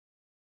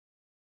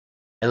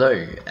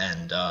Hello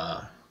and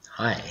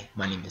hi,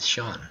 my name is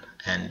Sean,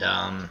 and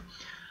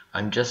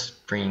I'm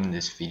just bringing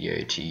this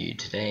video to you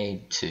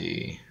today,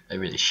 to a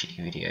really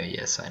shitty video,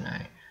 yes I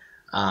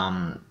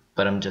know,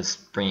 but I'm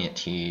just bringing it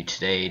to you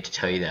today to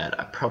tell you that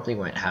I probably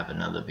won't have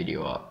another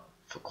video up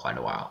for quite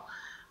a while.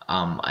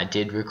 I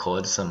did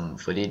record some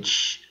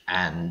footage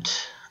and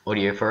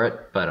audio for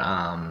it, but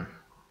I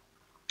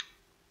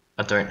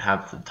don't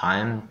have the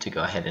time to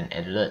go ahead and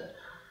edit it,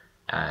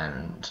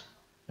 and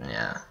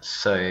yeah,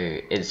 so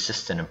it's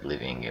just an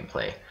Oblivion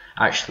gameplay.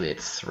 Actually,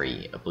 it's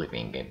 3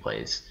 Oblivion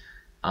gameplays.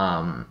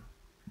 All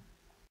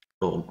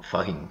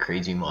fucking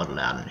crazy modeled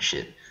out and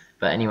shit.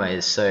 But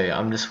anyways, so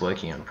I'm just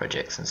working on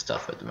projects and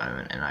stuff at the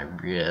moment, and I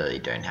really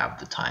don't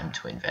have the time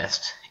to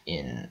invest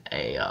in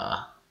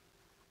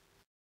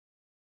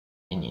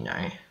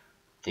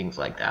things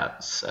like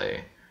that. So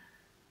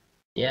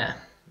yeah,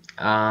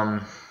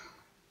 um,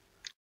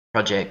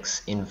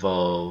 projects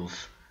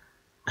involve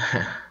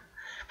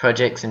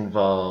projects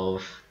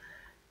involve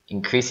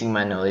increasing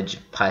my knowledge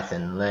of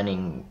Python,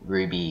 learning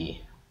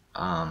Ruby,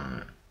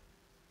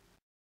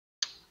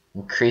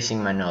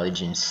 increasing my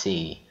knowledge in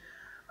C.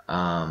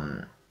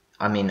 I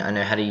mean, I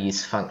know how to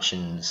use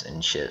functions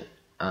and shit.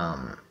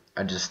 I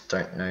just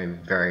don't know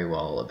very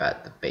well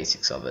about the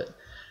basics of it.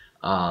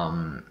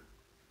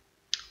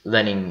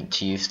 Learning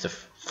to use the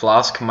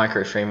Flask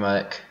micro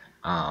framework.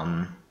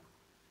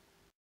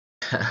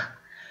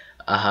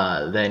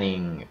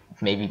 Learning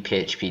maybe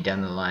PHP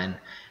down the line,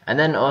 and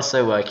then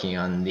also working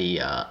on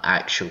the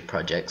actual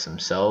projects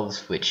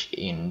themselves, which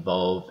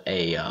involve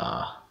a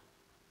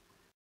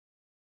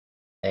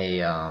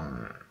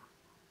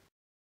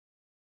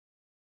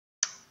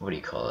what do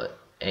you call it?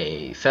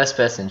 A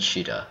first-person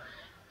shooter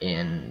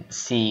in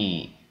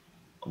C,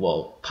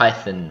 well,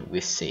 Python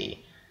with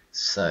C.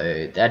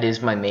 So that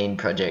is my main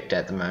project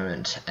at the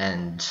moment,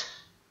 and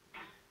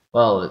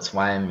well, it's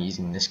why I'm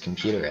using this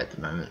computer at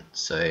the moment.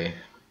 So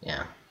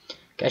yeah,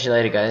 catch you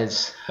later,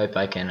 guys. Hope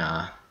I can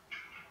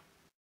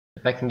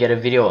get a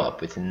video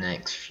up within the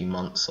next few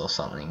months or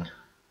something.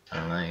 I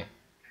don't know,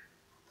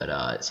 but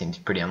it seems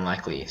pretty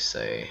unlikely.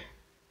 So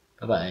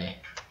bye bye.